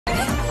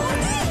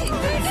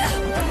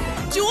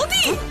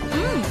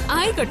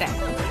ആയിക്കോട്ടെ.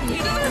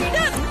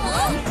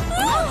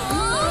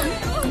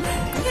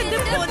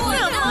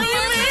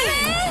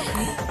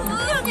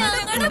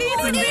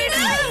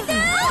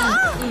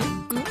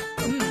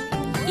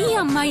 ഈ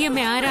അമ്മായിയമ്മ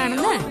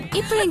ആരാണെന്ന്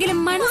ഇപ്പോഴെങ്കിലും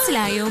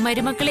മനസ്സിലായോ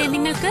മരുമക്കളെ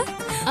നിങ്ങൾക്ക്?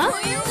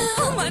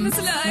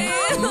 മനസ്സിലായേ?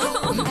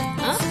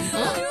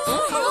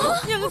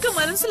 ഞങ്ങൾക്ക്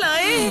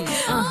മനസ്സിലായേ.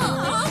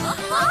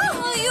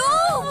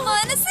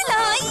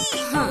 മനസ്സിലായി.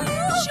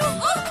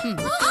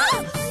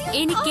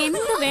 എനിക്ക്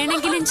എന്ത്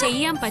വേണമെങ്കിലും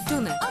ചെയ്യാൻ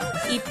പറ്റൂന്ന്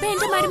ഇപ്പൊ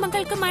എന്റെ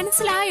മരുമക്കൾക്ക്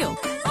മനസ്സിലായോ?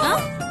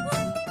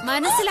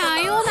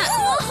 മനസ്സിലായോന്ന്?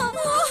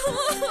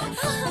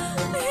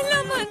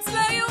 എല്ലാം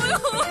മനസ്സിലായോ?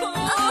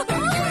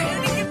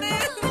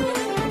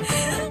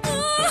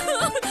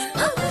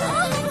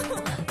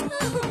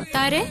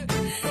 താരെ,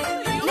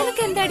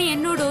 നിനക്ക് എന്താടി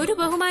എന്നോട് ഒരു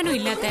ബഹുമാനവും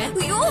ഇല്ലാത്ത?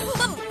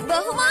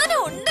 ബഹുമാനം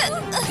ഉണ്ട്.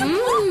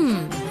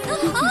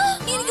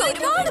 എനിക്ക്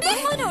ഒരുപാട്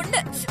ബഹുമാനമുണ്ട്.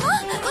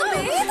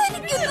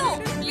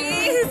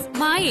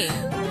 മായേ,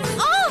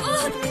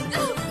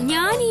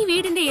 ഞാൻ ഈ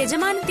വീടിന്റെ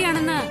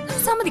യജമാനത്തെയാണെന്ന്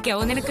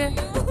സമ്മതിക്കാവോ നിനക്ക്?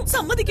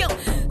 സമ്മതിക്കാം.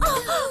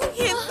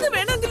 എന്ത്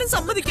വേണമെങ്കിലും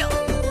സമ്മതിക്കാം.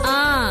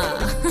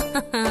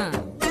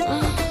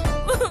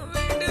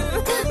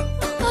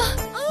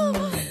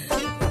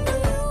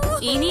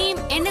 ഇനിയും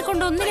എന്നെ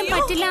കൊണ്ട് ഒന്നിനും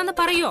പറ്റില്ല എന്ന്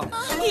പറയോ?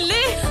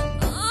 ഇല്ലേ,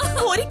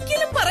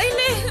 ഒരിക്കലും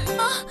പറയില്ലേ.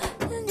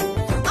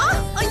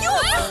 അയ്യോ,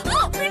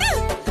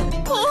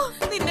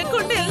 നിന്നെ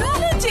കൊണ്ട്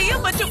എല്ലാം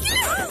ചെയ്യാൻ പറ്റും.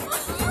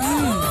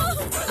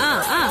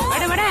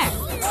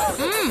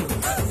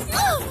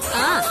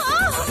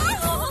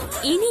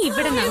 ഇനി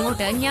ഇവിടെ നിന്ന്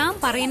അങ്ങോട്ട് ഞാൻ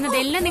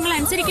പറയുന്നതെല്ലാം നിങ്ങൾ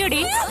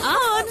അനുസരിക്കോടി?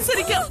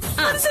 അനുസരിക്കാം,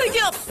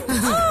 അനുസരിക്കാം.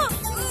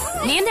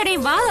 നീ എന്താടേ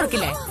വാ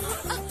തുറക്കില്ലേ?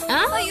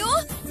 അയ്യോ,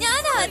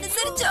 ഞാൻ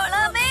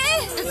അനുസരിച്ചോളാമേ.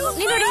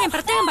 നിന്നോട് ഞാൻ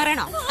പ്രത്യേകം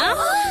പറയണോ?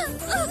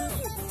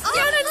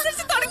 ഞാൻ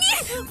അനുസരിച്ച് തുടങ്ങി.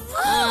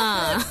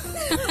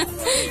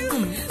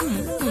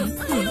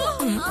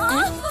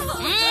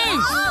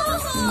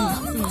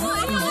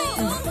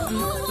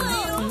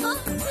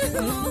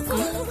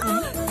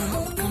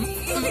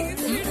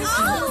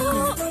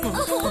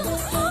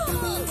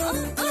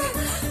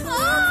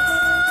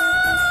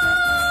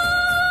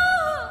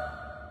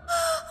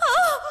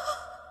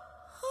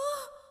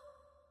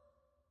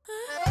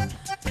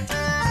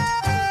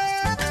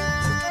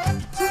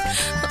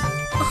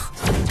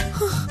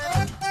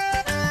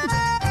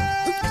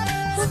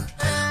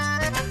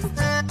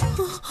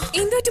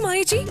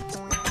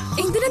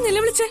 എന്തിനാ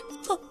നിലവിളിച്ചേ?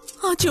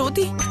 ആ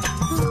ജ്യോതി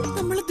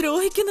നമ്മളെ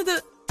ദ്രോഹിക്കുന്നത്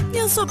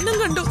ഞാൻ സ്വപ്നം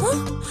കണ്ടു.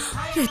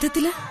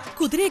 രഥത്തില്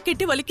കുതിരയെ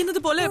കെട്ടി വലിക്കുന്നത്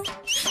പോലെ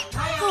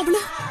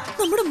അവള്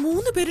നമ്മുടെ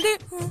 3 പേരുടെ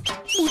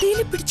മുടിയിൽ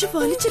പിടിച്ച്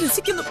വലിച്ചു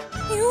രസിക്കുന്നു.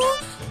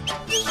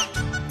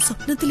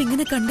 സ്വപ്നത്തിൽ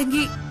ഇങ്ങനെ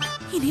കണ്ടെങ്കിൽ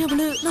ഇനി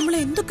അവള് നമ്മളെ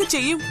എന്തൊക്കെ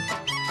ചെയ്യും?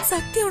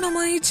 സത്യമാണോ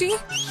മായേച്ചി?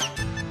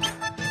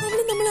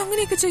 അവള് നമ്മൾ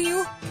അങ്ങനെയൊക്കെ ചെയ്യൂ?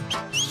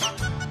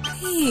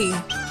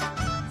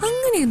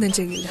 അങ്ങനെയൊന്നും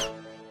ചെയ്യില്ല.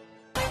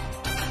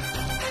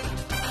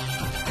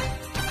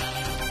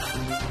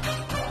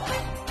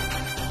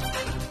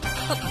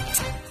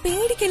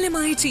 പേടിക്കല്ലേ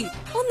മായേച്ചി,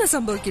 ഒന്നും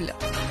സംഭവിക്കില്ല.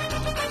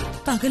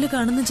 പകല്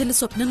കാണുന്ന ചില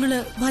സ്വപ്നങ്ങള്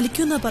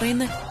വലിക്കുന്നാ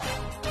പറയുന്നേ.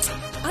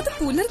 അത്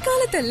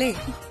പുലർക്കാലത്തല്ലേ?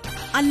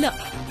 അല്ല,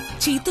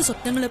 ചീത്ത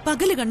സ്വപ്നങ്ങള്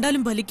പകല്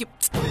കണ്ടാലും വലിക്കും.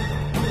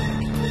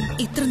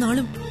 ഇത്ര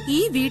നാളും ഈ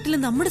വീട്ടില്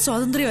നമ്മുടെ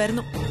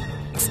സ്വാതന്ത്ര്യമായിരുന്നു.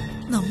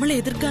 നമ്മളെ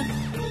എതിർക്കാൻ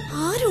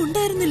ആരും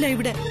ഉണ്ടായിരുന്നില്ല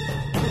ഇവിടെ.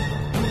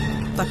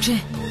 പക്ഷേ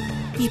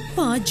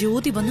ഇപ്പൊ ആ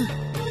ജ്യോതി വന്ന്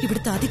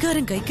ഇവിടുത്തെ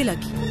അധികാരം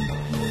കൈക്കലാക്കി.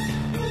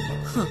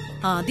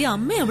 ആദ്യം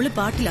അമ്മ അവള്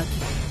പാട്ടിലാക്കി.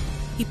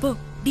 ഇപ്പൊ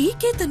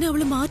DK തന്നെ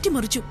അവള്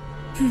മാറ്റിമറിച്ചു.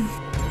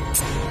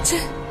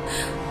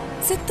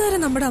 സിത്താര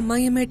നമ്മുടെ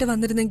അമ്മായിയമ്മയായിട്ട്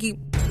വന്നിരുന്നെങ്കിൽ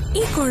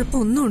ഈ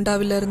കുഴപ്പമൊന്നും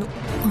ഉണ്ടാവില്ലായിരുന്നു.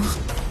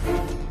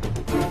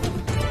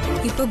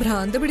 ഇപ്പൊ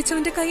ഭ്രാന്ത്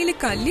പിടിച്ചവന്റെ കയ്യിൽ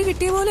കല്ല്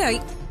കിട്ടിയ പോലെ ആയി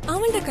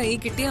അവളുടെ കൈ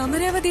കിട്ടിയ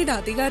അമരാവതിയുടെ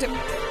അധികാരം.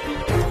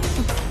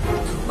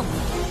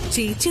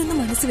 ചേച്ചി ഒന്ന്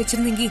മനസ്സ്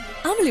വെച്ചിരുന്നെങ്കിൽ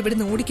അവൾ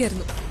ഇവിടെ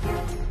ഓടിക്കായിരുന്നു.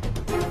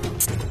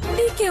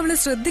 DK അവളെ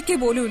ശ്രദ്ധിക്കുക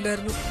പോലും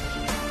ഇല്ലായിരുന്നു.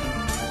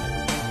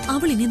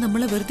 അവൾ ഇനി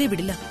നമ്മളെ വെറുതെ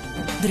വിടില്ല,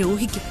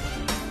 ദ്രോഹിക്കും.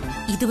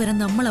 ഇതുവരെ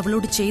നമ്മൾ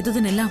അവളോട്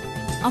ചെയ്തതിനെല്ലാം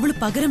അവള്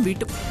പകരം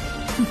വീട്ടും.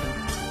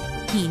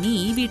 ഇനി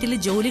ഈ വീട്ടിലെ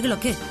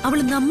ജോലികളൊക്കെ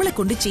അവള് നമ്മളെ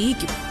കൊണ്ട്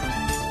ചെയ്യിക്കും.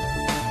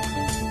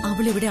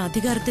 അവളിവിടെ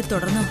അധികാരത്തിൽ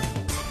തുടർന്ന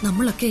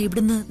നമ്മളൊക്കെ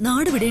ഇവിടുന്ന്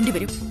നാട് വിടേണ്ടി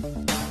വരും.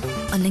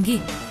 അല്ലെങ്കിൽ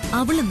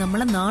അവള്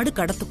നമ്മളെ നാട്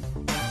കടത്തും,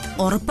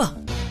 ഉറപ്പാ.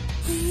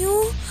 അയ്യോ,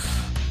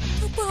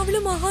 അപ്പൊ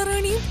അവള്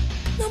മഹാറാണിയും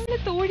നമ്മളെ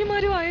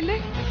തോഴിമാരും ആയല്ലേ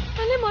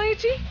അല്ലേ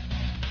മായേച്ചി?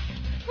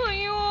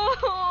 അയ്യോ,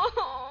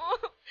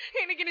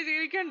 എനിക്കിനി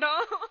ജീവിക്കണ്ടോ?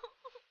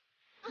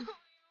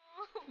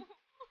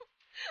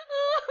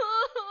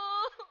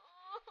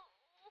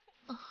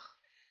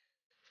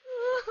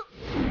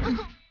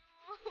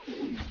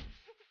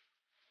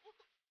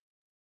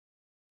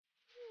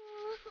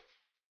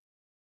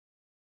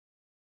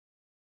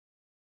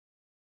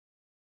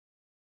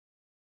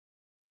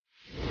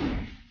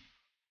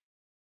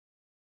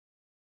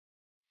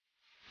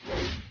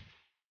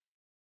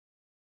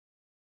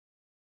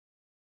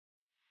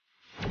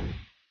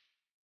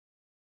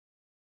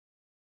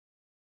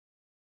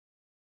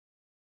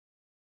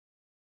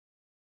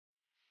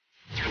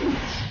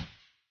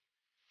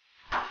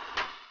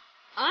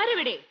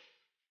 ആരെവിടെ?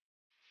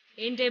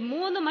 എന്റെ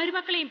 3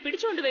 മരുമക്കളെയും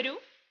പിടിച്ചുകൊണ്ടുവരൂ.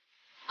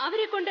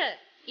 അവരെ കൊണ്ട്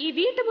ഈ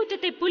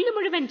വീട്ടുമുറ്റത്തെ പുല്ല്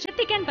മുഴുവൻ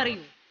ചെത്തിക്കാൻ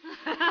പറയൂ.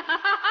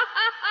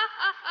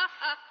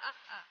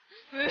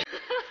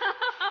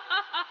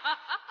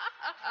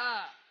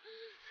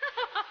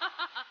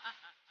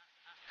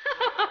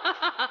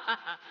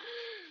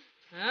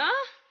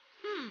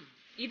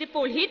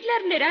 ഇതിപ്പോൾ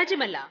ഹിറ്റ്ലറിന്റെ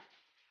രാജ്യമല്ല,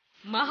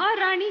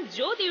 മഹാറാണി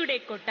ജ്യോതിയുടെ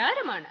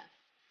കൊട്ടാരമാണ്.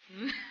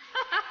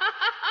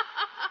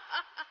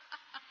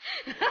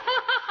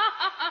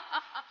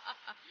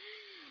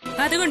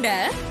 അതുകൊണ്ട്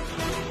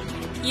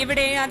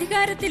ഇവിടെ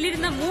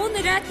അധികാരത്തിലിരുന്ന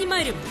 3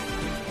 രാജ്ഞിമാരും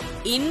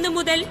ഇന്നു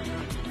മുതൽ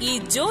ഈ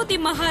ജ്യോതി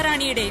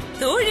മഹാറാണിയുടെ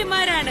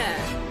തോഴിമാരാണ്.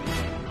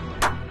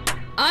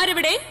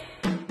 ആരെവിടെ?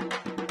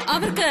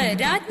 അവർക്ക്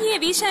രാജ്ഞിയെ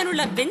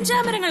വീശാനുള്ള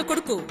വെഞ്ചാമരങ്ങൾ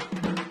കൊടുക്കൂ.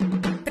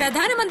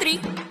 പ്രധാനമന്ത്രി,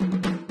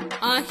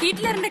 ആ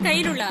ഹിറ്റ്ലറിന്റെ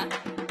കയ്യിലുള്ള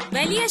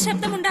വലിയ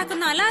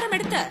ശബ്ദമുണ്ടാക്കുന്ന അലാറം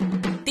എടുത്ത്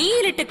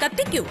തീയിലിട്ട്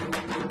കത്തിക്കൂ.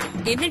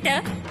 എന്നിട്ട്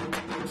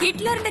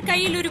ഹിറ്റ്ലറിന്റെ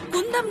കയ്യിൽ ഒരു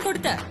കുന്തം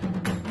കൊടുത്ത്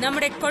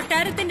നമ്മുടെ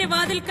കൊട്ടാരത്തിന്റെ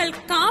വാതിൽക്കൽ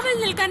കാവൽ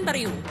നിൽക്കാൻ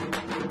പറയൂ.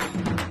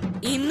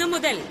 ഇന്നു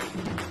മുതൽ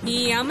ഈ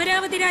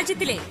അമരാവതി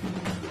രാജ്യത്തിലെ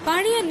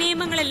പഴയ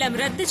നിയമങ്ങളെല്ലാം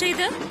റദ്ദു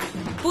ചെയ്ത്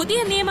പുതിയ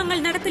നിയമങ്ങൾ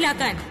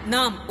നടപ്പിലാക്കാൻ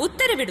നാം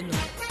ഉത്തരവിടുന്നു.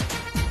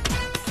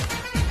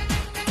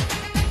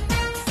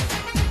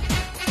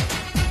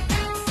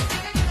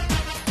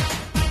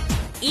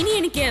 ഇനി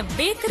എനിക്ക്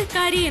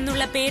ബേക്കറിക്കാരി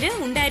എന്നുള്ള പേര്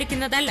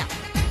ഉണ്ടായിരിക്കുന്നതല്ല.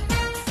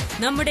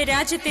 നമ്മുടെ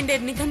രാജ്യത്തിന്റെ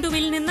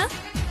നിഘണ്ടുവിൽ നിന്ന്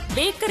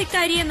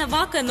ബേക്കറിക്കാരി എന്ന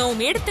വാക്ക് നാം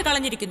എടുത്തു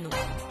കളഞ്ഞിരിക്കുന്നു.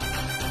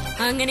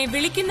 അങ്ങനെ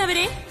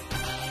വിളിക്കുന്നവരെ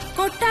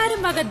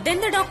കൊട്ടാരം വക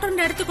ദന്ത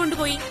ഡോക്ടറിന്റെ അടുത്ത്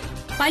കൊണ്ടുപോയി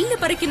പല്ല്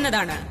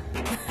പറിക്കുന്നതാണ്.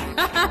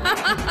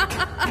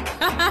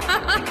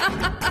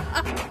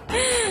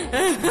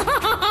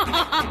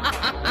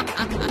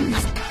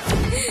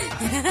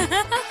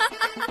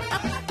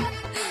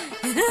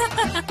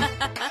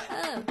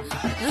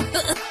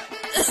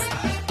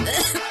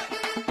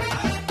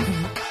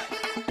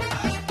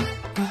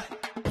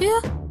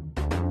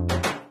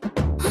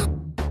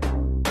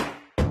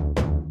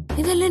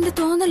 ഇതെല്ലാം എന്റെ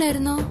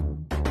തോന്നലായിരുന്നോ?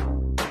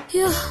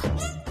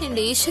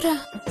 എന്റെ ഈശ്വര,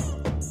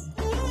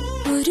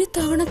 ഒരു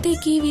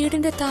തവണത്തേക്ക് ഈ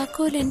വീടിന്റെ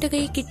താക്കോൽ എന്റെ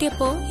കൈ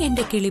കിട്ടിയപ്പോ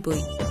എന്റെ കിളി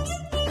പോയി.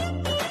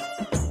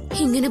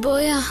 ഇങ്ങനെ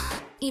പോയാ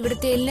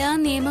ഇവിടുത്തെ എല്ലാ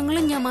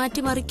നിയമങ്ങളും ഞാൻ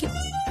മാറ്റിമറിക്കും.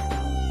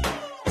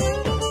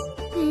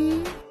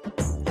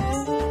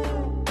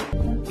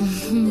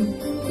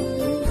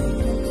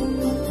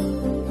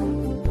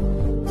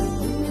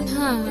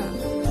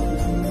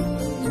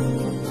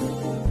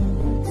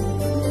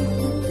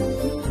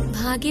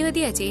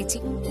 ഭാഗ്യവതിയാ ചേച്ചി,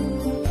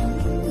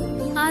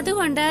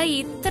 അതുകൊണ്ട്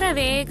ഇത്ര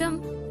വേഗം.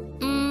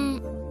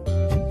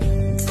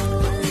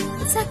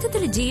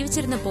 സത്യത്തിൽ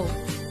ജീവിച്ചിരുന്നപ്പോ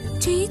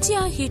ചേച്ചി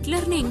ആ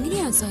ഹിറ്റ്ലറിനെ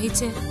എങ്ങനെയാ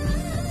സഹിച്ചേ?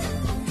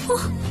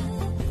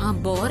 ആ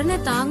ബോറിനെ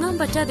താങ്ങാൻ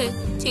പറ്റാതെ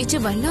ചേച്ചി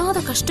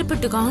വല്ലാതെ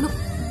കഷ്ടപ്പെട്ടു കാണും.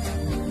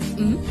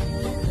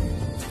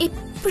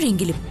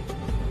 എപ്പോഴെങ്കിലും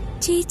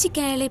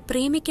ചേച്ചിക്ക് അയാളെ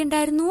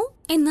പ്രേമിക്കണ്ടായിരുന്നു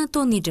എന്ന്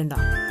തോന്നിയിട്ടുണ്ടോ?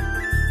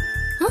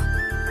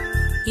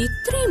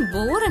 ഇത്രയും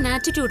ബോറൻ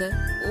ആറ്റിറ്റ്യൂഡ്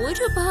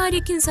ഒരു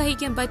ഭാര്യയ്ക്കും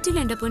സഹിക്കാൻ പറ്റില്ല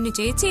എന്റെ പൊന്നു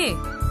ചേച്ചിയെ.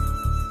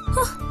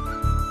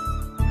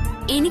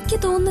 എനിക്ക്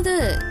തോന്നുന്നത്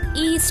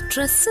ഈ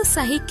സ്ട്രെസ്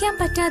സഹിക്കാൻ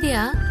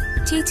പറ്റാതെയാ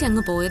ചേച്ചി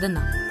അങ്ങ്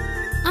പോയതെന്നാ.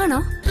 ആണോ?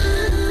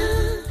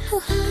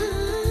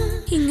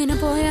 ഇങ്ങനെ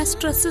പോയ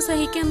സ്ട്രെസ്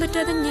സഹിക്കാൻ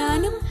പറ്റാതെ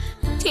ഞാനും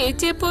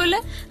ചേച്ചിയെ പോലെ.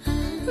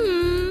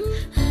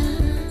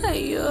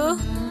 അയ്യോ,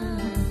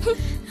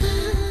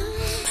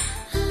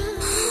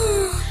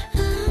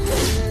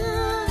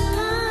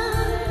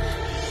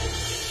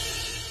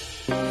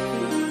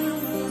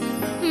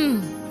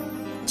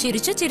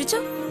 ചിരിച്ചോ ചിരിച്ചോ.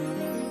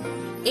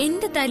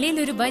 എന്റെ തലയിൽ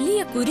ഒരു വലിയ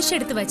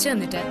കുരിശെടുത്ത് വെച്ചു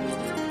തന്നിട്ട്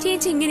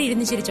ചേച്ചി ഇങ്ങനെ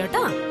ഇരുന്ന്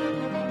ചിരിച്ചോട്ടാ.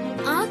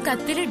 ആ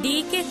കത്തില്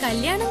DK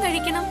കല്യാണം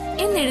കഴിക്കണം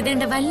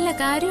എന്നെഴുതേണ്ട വല്ല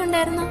കാര്യം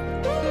ഉണ്ടായിരുന്നോ?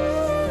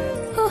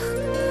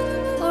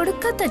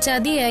 ഒടുക്കത്തെ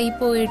ചതിയായി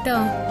പോയിട്ടോ.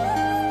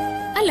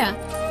 അല്ല,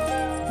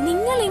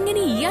 നിങ്ങൾ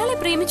എങ്ങനെ ഇയാളെ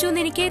പ്രേമിച്ചു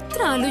എന്ന് എനിക്ക്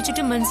എത്ര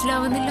ആലോചിച്ചിട്ടും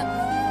മനസ്സിലാവുന്നില്ല.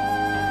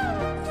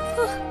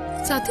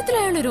 സത്യത്തിൽ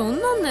അയാളൊരു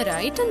ഒന്നൊന്നര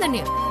ഐറ്റം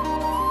തന്നെയാ.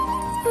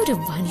 ഒരു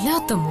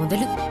വല്ലാത്ത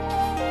മുതല്.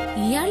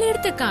 ഇയാളെ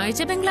അടുത്ത്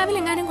കാഴ്ച ബംഗ്ലാവിൽ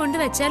എങ്ങാനും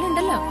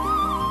കൊണ്ടുവച്ചാലുണ്ടല്ലോ,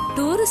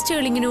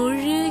 ടൂറിസ്റ്റുകൾ ഇങ്ങനെ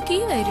ഒഴുകി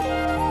വരും.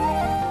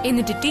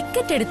 എന്നിട്ട്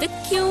ടിക്കറ്റ് എടുത്ത്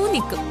ക്യൂ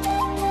നിൽക്കും.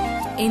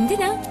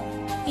 എന്തിനാ?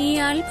 ഈ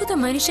അത്ഭുത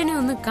മനുഷ്യനെ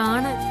ഒന്ന്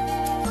കാണാൻ.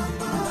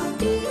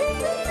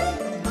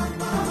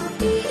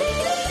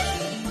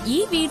 ഈ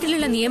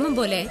വീട്ടിലുള്ള നിയമം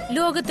പോലെ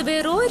ലോകത്ത്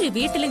വേറൊരു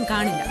വീട്ടിലും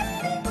കാണില്ല.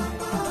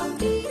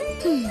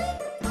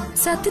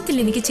 സത്യത്തിൽ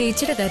എനിക്ക്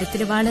ചേച്ചിയുടെ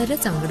കാര്യത്തിൽ വളരെ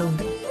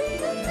സങ്കടമുണ്ട്.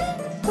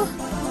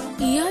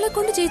 ഇയാളെ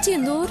കൊണ്ട് ചേച്ചി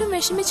എന്തോരം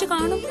വിഷമിച്ച്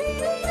കാണും.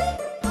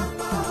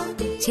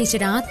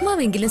 ചേച്ചിയുടെ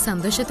ആത്മാവെങ്കിലും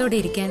സന്തോഷത്തോടെ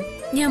ഇരിക്കാൻ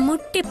ഞാൻ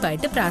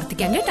മുട്ടിപ്പായിട്ട്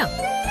പ്രാർത്ഥിക്കാം കേട്ടോ.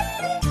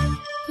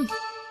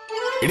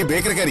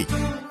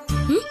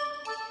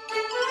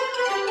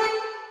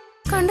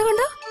 കണ്ടോ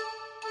കണ്ടോ,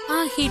 ആ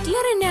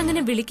ഹിറ്റ്ലർ എന്നെ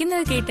അങ്ങനെ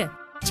വിളിക്കുന്നത് കേട്ട്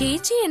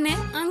ചേച്ചി എന്നെ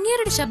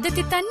അങ്ങേരുടെ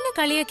ശബ്ദത്തിൽ തന്നെ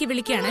കളിയാക്കി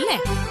വിളിക്കുകയാണല്ലേ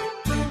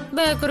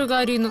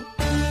ബേക്കറുകാരിന്നു.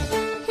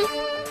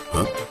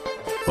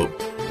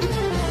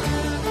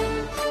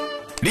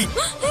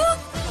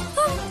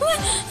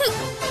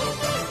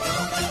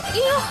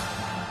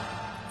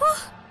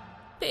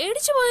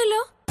 പേടിച്ചു പോയല്ലോ.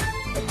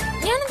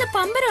 ഞാനെന്താ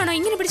പമ്പരാണോ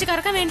ഇങ്ങനെ പിടിച്ച്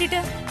കറക്കാൻ വേണ്ടിട്ട്?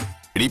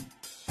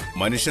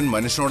 മനുഷ്യൻ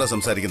മനുഷ്യനോടാ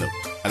സംസാരിക്കുന്നത്,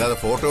 അല്ലാതെ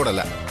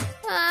ഫോട്ടോയോടല്ല.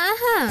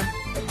 ആഹാ,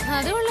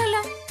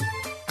 അതുകൊള്ളല്ലോ.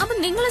 അപ്പൊ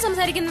നിങ്ങള്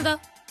സംസാരിക്കുന്നതോ?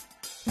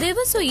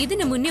 ദിവസവും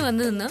ഇതിന് മുന്നേ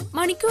വന്നു നിന്ന്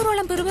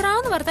മണിക്കൂറോളം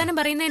പിറുപിറാന്ന് വർത്താനം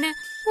പറയുന്നതിന്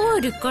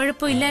ഒരു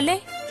കുഴപ്പമില്ലല്ലേ?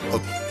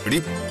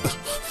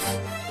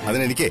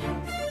 അതിനെനിക്ക്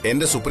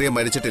എന്റെ സുപ്രിയ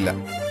മരിച്ചിട്ടില്ല,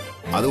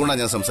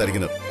 അതുകൊണ്ടാണ് ഞാൻ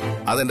സംസാരിക്കുന്നത്.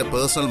 അതെന്റെ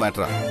പേഴ്സണൽ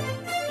മാറ്ററാ,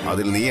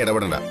 അതിൽ നീ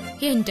ഇടപെടണ്ട.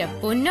 എന്റെ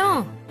പൊന്നോ,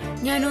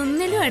 ഞാൻ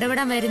ഒന്നിലും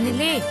ഇടപെടാൻ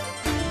വരുന്നില്ലേ.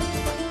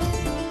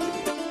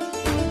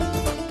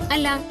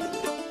 അല്ല,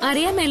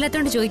 അറിയാൻ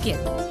മേലാത്തോണ്ട് ചോദിക്കുക,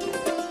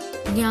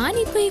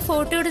 ഞാനിപ്പോ ഈ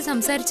ഫോട്ടോയോട്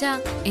സംസാരിച്ച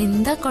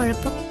എന്താ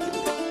കുഴപ്പം?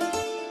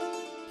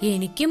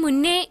 എനിക്ക്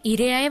മുന്നേ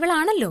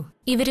ഇരയായവളാണല്ലോ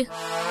ഇവര്.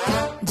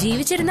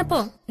 ജീവിച്ചിരുന്നപ്പോ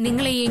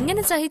നിങ്ങളെ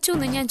എങ്ങനെ സഹിച്ചു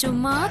എന്ന് ഞാൻ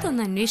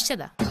ചുമ്മാതൊന്ന്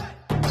അന്വേഷിച്ചതാ.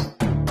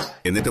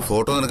 എന്നിട്ട്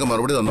ഫോട്ടോ നിനക്ക്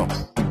മറുപടി തന്നോ?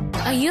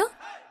 അയ്യോ,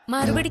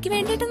 മറുപടിക്ക്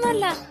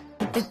വേണ്ടിട്ടൊന്നുമല്ല,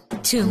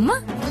 ചുമ്മാ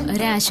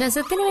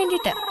ഒരാശ്വാസത്തിന്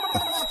വേണ്ടിട്ട്.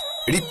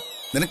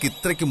 നിനക്ക്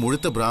ഇത്രയ്ക്ക്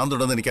മുഴുത്ത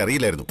ഭ്രാന്തുണ്ടെന്ന് എനിക്ക്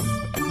അറിയില്ലായിരുന്നു.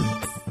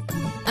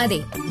 അതെ,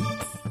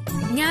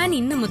 ഞാൻ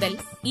ഇന്നു മുതൽ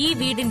ഈ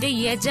വീടിന്റെ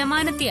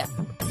യജമാനത്തിയാ.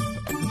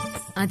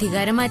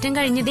 അധികാരമാറ്റം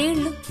കഴിഞ്ഞതേ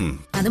ഉള്ളൂ,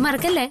 അത്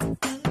മറക്കല്ലേ.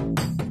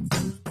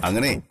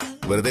 അങ്ങനെ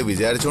വെറുതെ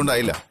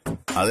വിചാരിച്ചോണ്ടായില്ല,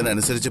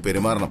 അതിനനുസരിച്ച്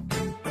പെരുമാറണം.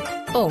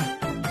 ഓ,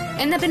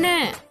 എന്നാ പിന്നെ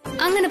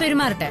അങ്ങനെ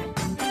പെരുമാറട്ടെ.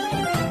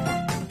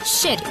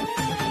 ശരി,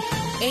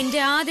 എന്റെ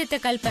ആദ്യത്തെ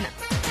കൽപ്പന,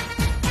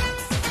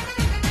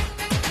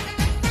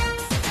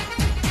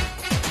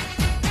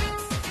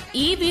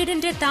 ഈ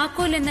വീടിന്റെ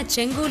താക്കോൽ എന്ന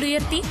ചെങ്കോൽ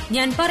ഉയർത്തി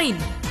ഞാൻ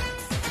പറയുന്നു,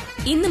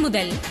 ഇന്നു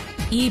മുതൽ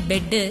ഈ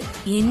ബെഡ്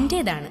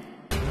എന്റേതാണ്.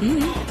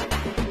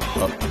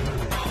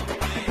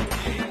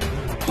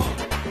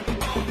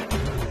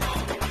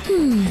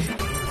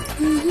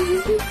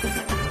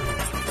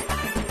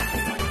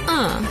 ആ,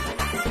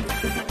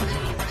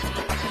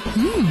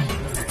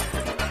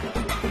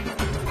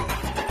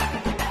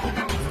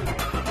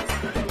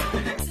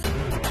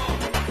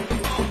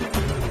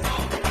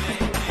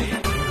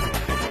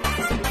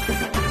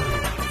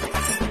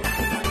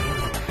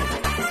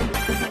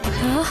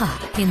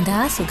 എന്താ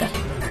സുഖം.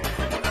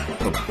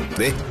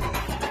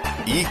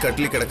 ഈ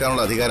കട്ടിൽ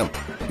കിടക്കാനുള്ള അധികാരം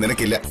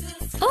നിനക്കില്ല.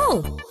 ഓ,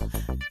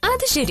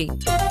 അത് ശരി.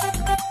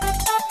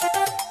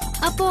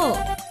 അപ്പോ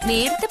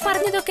നേരത്തെ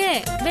പറഞ്ഞതൊക്കെ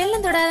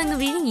വെള്ളം തൊടാതെ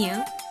വിഴുങ്ങിയ?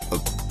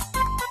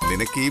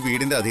 നിനക്ക് ഈ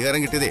വീടിന്റെ അധികാരം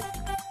കിട്ടിയതേ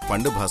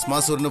പണ്ട്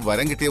ഭസ്മാസുരന്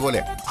വരം കിട്ടിയ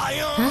പോലെ.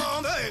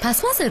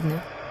 ഭസ്മാസുരന്?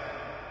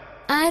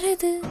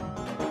 ആരത്?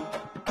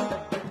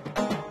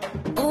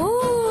 ഓ,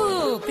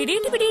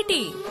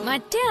 പിടികിട്ടി,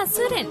 മറ്റേ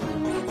അസുരൻ.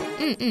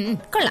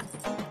 കൊള്ളാം,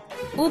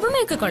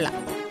 ഉപമയൊക്കെ കൊള്ളാം.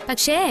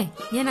 പക്ഷേ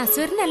ഞാൻ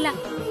അസുരനല്ല,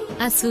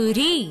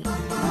 അസുരി.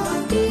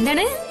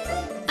 എന്താണ്?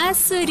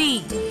 അസുരി.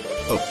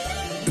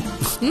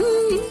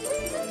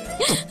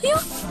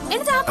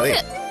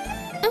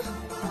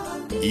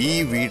 ഈ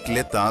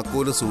വീട്ടിലെ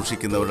താക്കോല്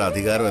സൂക്ഷിക്കുന്നവരുടെ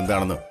അധികാരം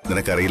എന്താണെന്ന്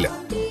നിനക്കറിയില്ല.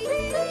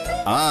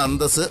 ആ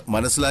അന്തസ്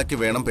മനസ്സിലാക്കി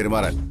വേണം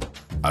പെരുമാറാൻ.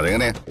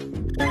 അതെങ്ങനെയാ?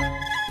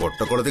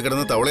 പൊട്ടക്കുളത്തിൽ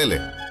കിടന്ന തവളയല്ലേ,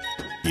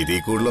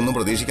 ഇതിൽ കൂടുതലൊന്നും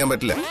പ്രതീക്ഷിക്കാൻ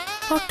പറ്റില്ല.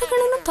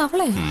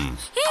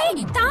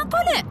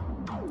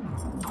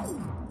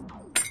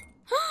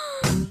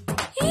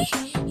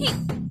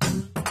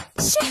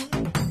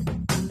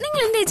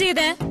 നിങ്ങൾ എന്താ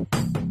ചെയ്തേ?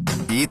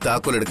 ഈ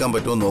താക്കോൽ എടുക്കാൻ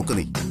പറ്റുമോ നോക്ക്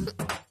നീ.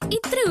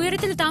 ഇത്ര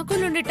ഉയരത്തിൽ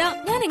താക്കോലുണ്ടിട്ടാ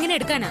ഞാൻ എങ്ങനെ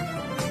എടുക്കാനാ?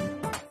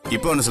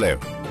 ഇപ്പൊ മനസ്സിലായോ?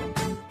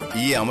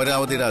 ഈ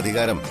അമരാവതിയുടെ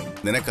അധികാരം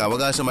നിനക്ക്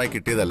അവകാശമായി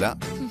കിട്ടിയതല്ല,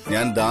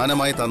 ഞാൻ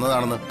ദാനമായി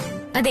തന്നതാണെന്ന്.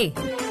 അതെ,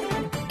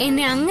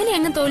 എന്നെ അങ്ങനെ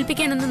അങ്ങ്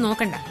തോൽപ്പിക്കാനൊന്നും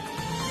നോക്കണ്ട.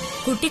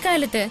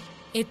 കുട്ടിക്കാലത്ത്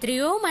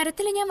എത്രയോ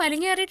മരത്തിൽ ഞാൻ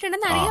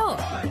വലിഞ്ഞേറിയിട്ടുണ്ടെന്ന് അറിയോ?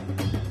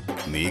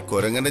 നീ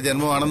കുരങ്ങന്റെ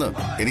ജന്മമാണെന്ന്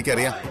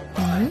എനിക്കറിയാം.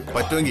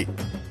 പറ്റുമെങ്കിൽ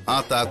ആ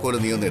താക്കോല്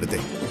നീ ഒന്ന് എടുത്തേ.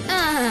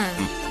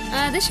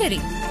 അത് ശരി,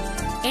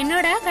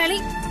 എന്നോടാ കളി.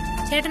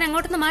 ചേട്ടൻ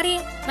അങ്ങോട്ടൊന്ന് മാറിയേ.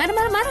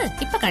 മാറ്,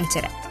 ഇപ്പൊ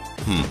കാണിച്ചുതരാം.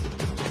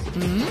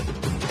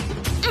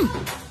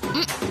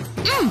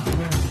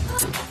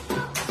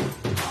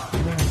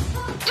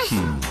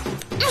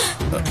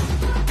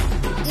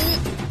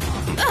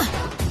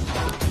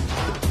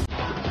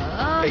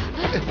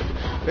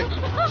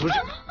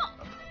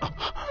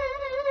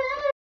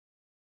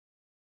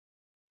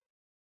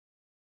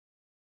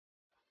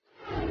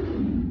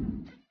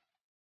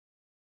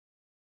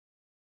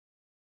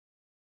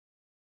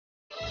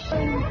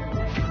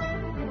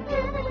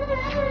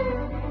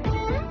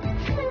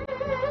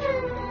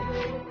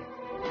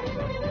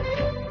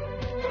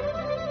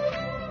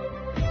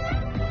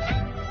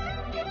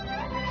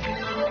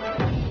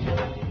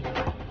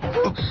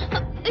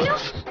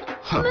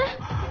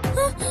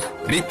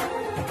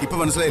 ഇപ്പൊ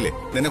മനസ്സിലായില്ലേ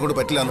നിന്നെ കൊണ്ട്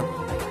പറ്റില്ലാന്ന്?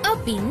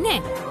 പിന്നെ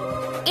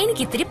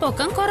എനിക്ക് ഇത്തിരി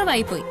പൊക്കം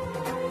കുറവായി പോയി.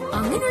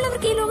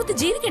 അങ്ങനെയുള്ളവർക്ക് ഈ ലോകത്ത്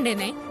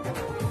ജീവിക്കണ്ടേന്നേ.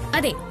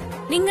 അതെ,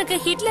 നിങ്ങൾക്ക്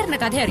ഹിറ്റ്ലറിന്റെ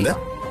കഥ അറിയോ?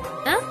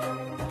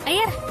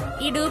 അയ്യാ,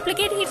 ഈ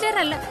ഡ്യൂപ്ലിക്കേറ്റ് ഹിറ്റ്ലർ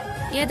അല്ല,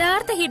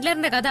 യഥാർത്ഥ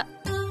ഹിറ്റ്ലറിന്റെ കഥ.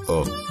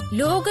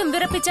 ലോകം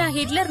വിറപ്പിച്ച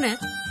ഹിറ്റ്ലറിന്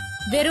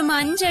വെറും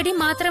 5 അടി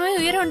മാത്രമേ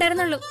ഉയരം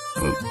ഉണ്ടായിരുന്നുള്ളൂ.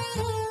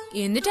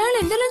 എന്നിട്ട് അയാൾ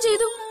എന്തെല്ലാം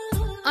ചെയ്തു.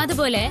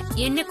 അതുപോലെ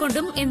എന്നെ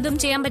കൊണ്ടും എന്തും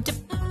ചെയ്യാൻ പറ്റും.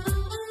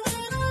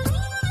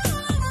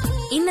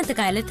 ഇന്നത്തെ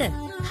കാലത്ത്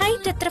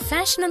ഹൈറ്റ് അത്ര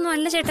ഫാഷൻ ഒന്നും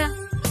അല്ല ചേട്ടാ.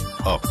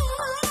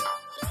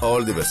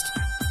 All the best.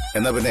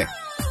 എന്നാ പിന്നെ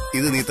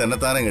ഇത് നീ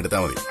തന്നെത്താനെ എടുത്താ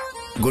മതി.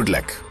 Good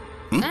luck.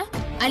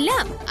 അല്ല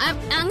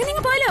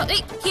അങ്ങനെ പോലോ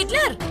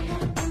ഹിറ്റ്ലർ.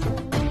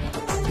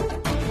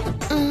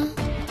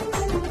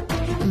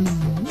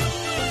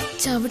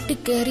 ചവിട്ടി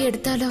കയറി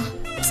എടുത്താലോ?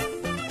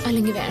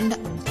 അല്ലെങ്കിൽ വേണ്ട,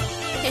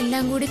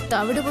 എല്ലാം കൂടി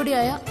തവിട്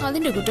പൊടിയായ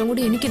അതിന്റെ കുറ്റം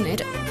കൂടി എനിക്ക്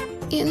നേരം.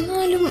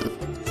 എന്നാലും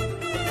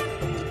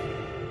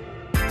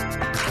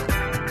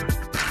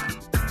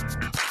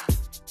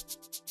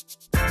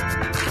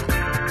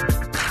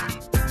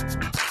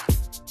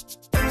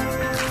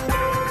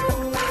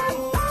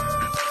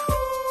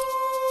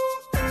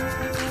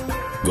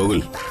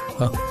ഗോകുൽ,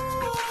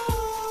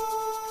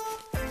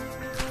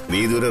 നീ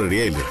ഇതുവരെ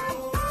റെഡിയായില്ലേ?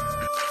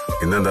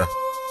 ഇന്നെന്താ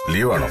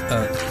ലീവാണോ?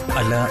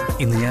 അല്ല,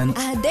 ഇന്ന് ഞാൻ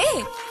അതെ,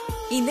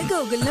 ഇന്ന്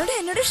ഗൂഗിളിനോട്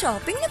എന്നോട്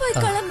ഷോപ്പിങ്ങിന്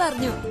പോയിക്കോളാൻ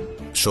പറഞ്ഞു.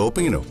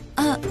 ഷോപ്പിങ്ങിനോ?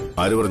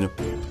 ആര് പറഞ്ഞു?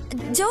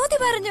 ജ്യോതി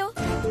പറഞ്ഞു.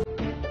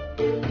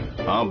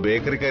 ആ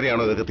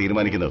ബേക്കറിക്കാരിയാണോ ഇതൊക്കെ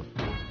തീരുമാനിക്കുന്നത്?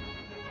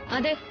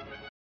 അതെ,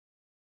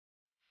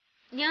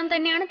 ഞാൻ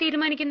തന്നെയാണ്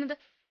തീരുമാനിക്കുന്നത്.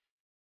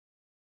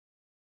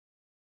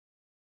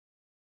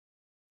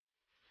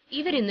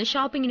 ഇവരിന്ന്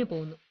ഷോപ്പിങ്ങിന്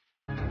പോകുന്നു.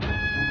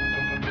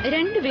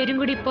 രണ്ടുപേരും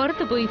കൂടി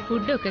പുറത്തു പോയി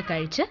ഫുഡൊക്കെ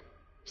കഴിച്ച്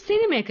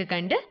സിനിമയൊക്കെ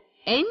കണ്ട്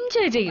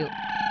എൻജോയ് ചെയ്യൂ.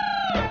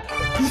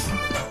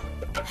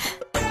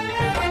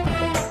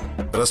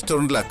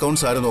 റെസ്റ്റോറന്റിൽ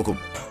അക്കൗണ്ട്സ് ആര് നോക്കും?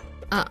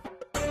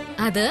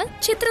 അത്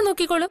ചിത്ര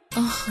നോക്കിക്കോളൂ.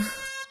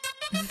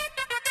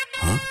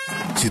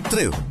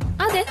 ചിത്രയോ?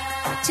 അതെ,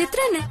 ചിത്ര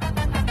തന്നെ.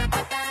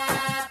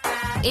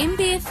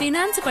 MBA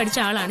ഫിനാൻസ് പഠിച്ച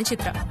ആളാണ്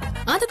ചിത്ര.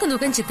 അതൊക്കെ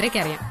നോക്കാൻ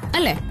ചിത്രയ്ക്ക് അറിയാം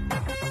അല്ലേ?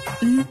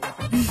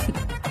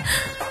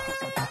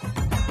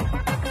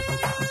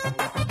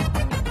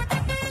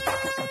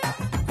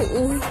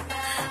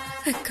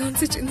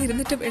 അക്കൗണ്ട്സ്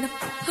ചെന്നിരുന്നിട്ട് വേണം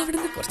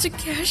അവിടുന്ന് കുറച്ച്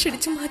ക്യാഷ്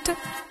അടിച്ചു മാറ്റാം.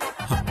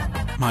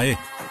 മായേ,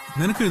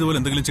 നിനക്ക് ഇതുപോലെ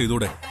എന്തെങ്കിലും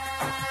ചെയ്തൂടെ?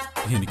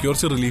 എനിക്ക്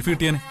കുറച്ച് റിലീഫ്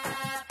കിട്ടിയാനെ.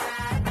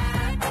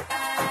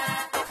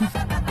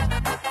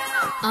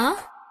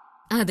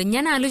 അത്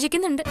ഞാൻ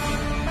ആലോചിക്കുന്നുണ്ട്.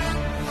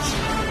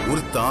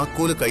 ഒരു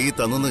താക്കോല് കൈ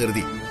തന്നെന്ന്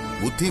കരുതി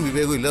ബുദ്ധിയും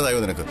വിവേകവും ഇല്ലാതായോ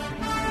നിനക്ക്?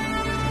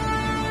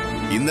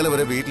 ഇന്നലെ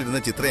വരെ വീട്ടിലിരുന്ന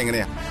ചിത്ര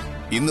എങ്ങനെയാ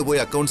ഇന്ന്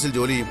പോയി അക്കൗണ്ട്സിൽ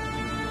ജോലി ചെയ്യും?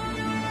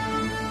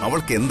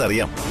 അവൾക്ക്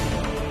എന്തറിയാം?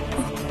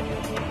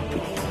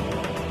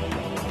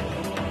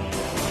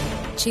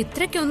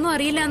 ചിത്രയ്ക്കൊന്നും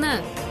അറിയില്ലെന്ന്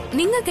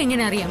നിങ്ങൾക്ക്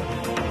എങ്ങനെ അറിയാം?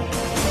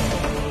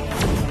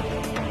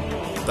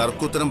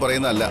 തർക്കുത്തരം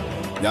പറയുന്നതല്ല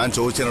ഞാൻ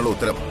ചോദിച്ചതിനുള്ള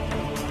ഉത്തരം.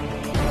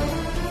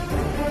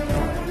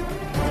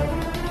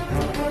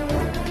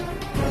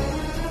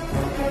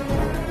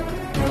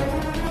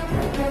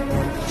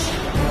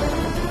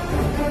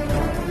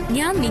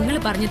 ഞാൻ നിങ്ങൾ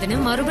പറഞ്ഞതിന്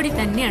മറുപടി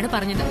തന്നെയാണ്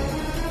പറഞ്ഞത്.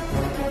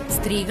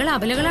 സ്ത്രീകൾ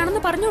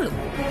അബലകളാണെന്ന് പറഞ്ഞോളൂ,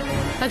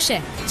 പക്ഷെ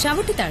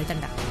ചവിട്ടി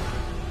താഴ്ത്തണ്ട.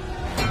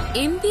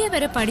 MBA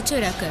വരെ പഠിച്ച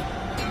ഒരാൾക്ക്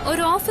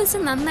ഒരു ഓഫീസ്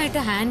നന്നായിട്ട്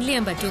ഹാൻഡിൽ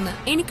ചെയ്യാൻ പറ്റുമെന്ന്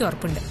എനിക്ക്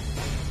ഉറപ്പുണ്ട്.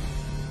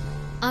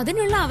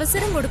 അതിനുള്ള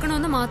അവസരം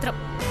കൊടുക്കണമെന്ന് മാത്രം.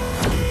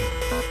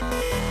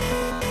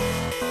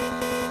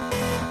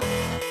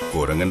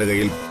 കുരങ്ങന്റെ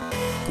കയ്യിൽ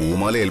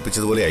പൂമാല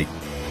ഏൽപ്പിച്ചതുപോലെയായി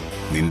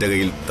നിന്റെ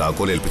കയ്യിൽ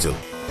താക്കോൽ ഏൽപ്പിച്ചത്.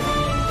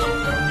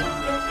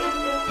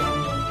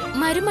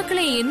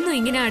 മരുമക്കളെ എന്നും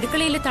ഇങ്ങനെ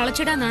അടുക്കളയിൽ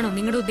തളച്ചിടാനാണോ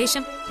നിങ്ങളുടെ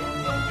ഉദ്ദേശം?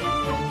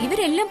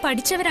 ഇവരെല്ലാം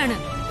പഠിച്ചവരാണ്,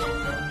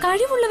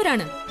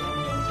 കഴിവുള്ളവരാണ്.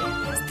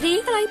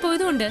 സ്ത്രീകളായി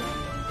പോയതുകൊണ്ട്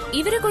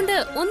ഇവരെ കൊണ്ട്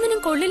ഒന്നിനും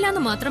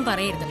കൊള്ളില്ലാന്ന് മാത്രം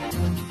പറയരുത്.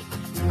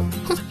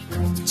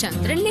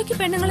 ചന്ദ്രനിലേക്ക്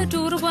പെണ്ണുങ്ങളെ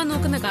ടൂർ പോവാൻ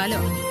നോക്കുന്ന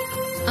കാലം.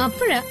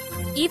 അപ്പോഴാ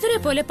ഇവരെ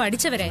പോലെ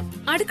പഠിച്ചവരെ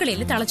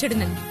അടുക്കളയിൽ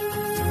തളച്ചിടുന്ന.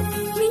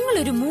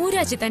 നിങ്ങളൊരു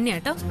മൂരാച്ചി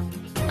തന്നെയാട്ടോ.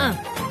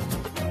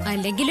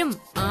 അല്ലെങ്കിലും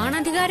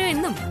ആണധികാരം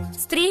എന്നും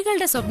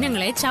സ്ത്രീകളുടെ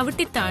സ്വപ്നങ്ങളെ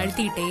ചവിട്ടി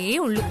താഴ്ത്തിയിട്ടേ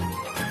ഉള്ളൂ.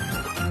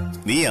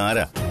 നീ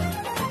ആരാ?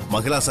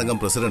 മഹിളാ സംഘം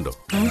പ്രസിഡന്റോ?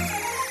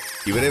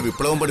 ഇവരെ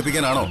വിപ്ലവം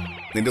പഠിപ്പിക്കാനാണോ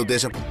നിന്റെ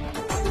ഉദ്ദേശം?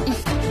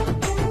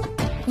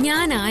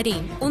 ഞാൻ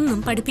ആരെയും ഒന്നും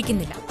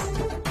പഠിപ്പിക്കുന്നില്ല.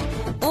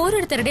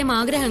 ഓരോരുത്തരുടെയും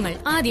ആഗ്രഹങ്ങൾ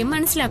ആദ്യം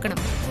മനസ്സിലാക്കണം.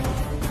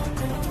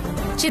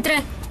 ചിത്ര,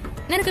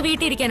 നിനക്ക്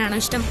വീട്ടിൽ ഇരിക്കാനാണോ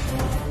ഇഷ്ടം,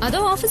 അതോ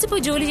ഓഫീസിൽ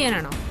പോയി ജോലി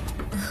ചെയ്യാനാണോ?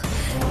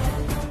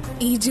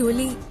 ഈ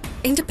ജോലി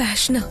എന്റെ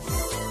പാഷനാ.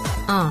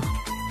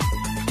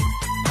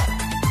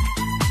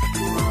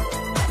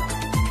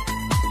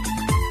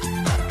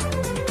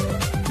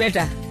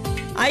 ബേട്ടാ,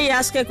 I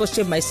ask A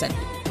question my son.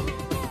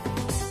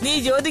 നീ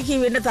ജ്യോതിക്ക്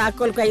വീണ്ടും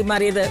താക്കോൽ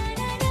കൈമാറിയത്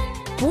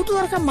പൂട്ടു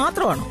തുറക്കാൻ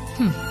മാത്രമാണോ?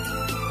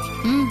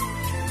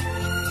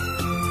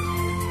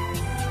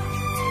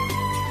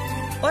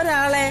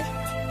 ഒരാളെ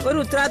ഒരു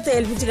ഉത്തരവാദിത്തം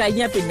ഏൽപ്പിച്ചു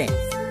കഴിഞ്ഞാ പിന്നെ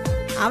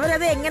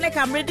അവരത് എങ്ങനെ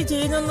കംപ്ലീറ്റ്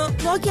ചെയ്യുന്നു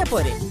നോക്കിയാ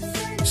പോരെ?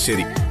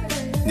 ശരി,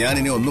 ഞാൻ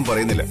ഇനി ഒന്നും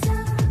പറയുന്നില്ല.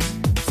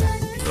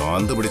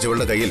 ഭ്രാന്ത്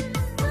പിടിച്ചവളുടെ കയ്യിൽ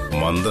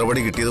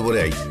മന്ത്രവടി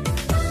കിട്ടിയതുപോലെയായി.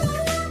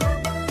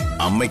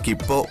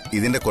 അമ്മയ്ക്കിപ്പോ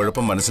ഇതിന്റെ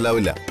കുഴപ്പം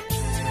മനസ്സിലാവില്ല.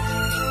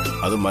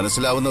 അത്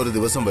മനസ്സിലാവുന്ന ഒരു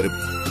ദിവസം വരും.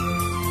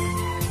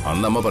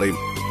 അന്നമ്മ പറയും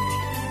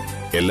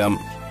എല്ലാം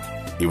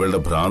ഇവളുടെ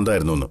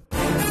ഭ്രാന്തായിരുന്നു എന്ന്.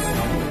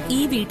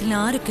 ഈ വീട്ടിൽ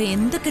ആരൊക്കെ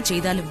എന്തൊക്കെ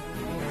ചെയ്താലും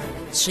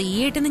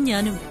ശ്രീയേട്ടനും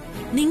ഞാനും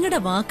നിങ്ങളുടെ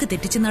വാക്ക്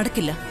തെറ്റിച്ച്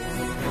നടക്കില്ല.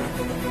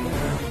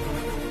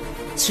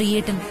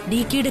 ശ്രീയേട്ടൻ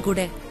DKയുടെ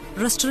കൂടെ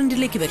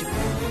റെസ്റ്റോറന്റിലേക്ക് വരും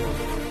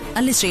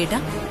അല്ലേ ശ്രീയേട്ട?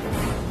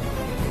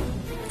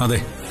 അതെ,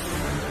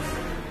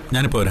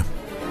 ഞാനിപ്പോ വരാം.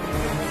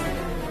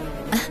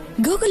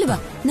 ഗൂഗിള് വാ,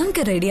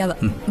 നമുക്ക് റെഡിയാവാം.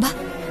 വാ.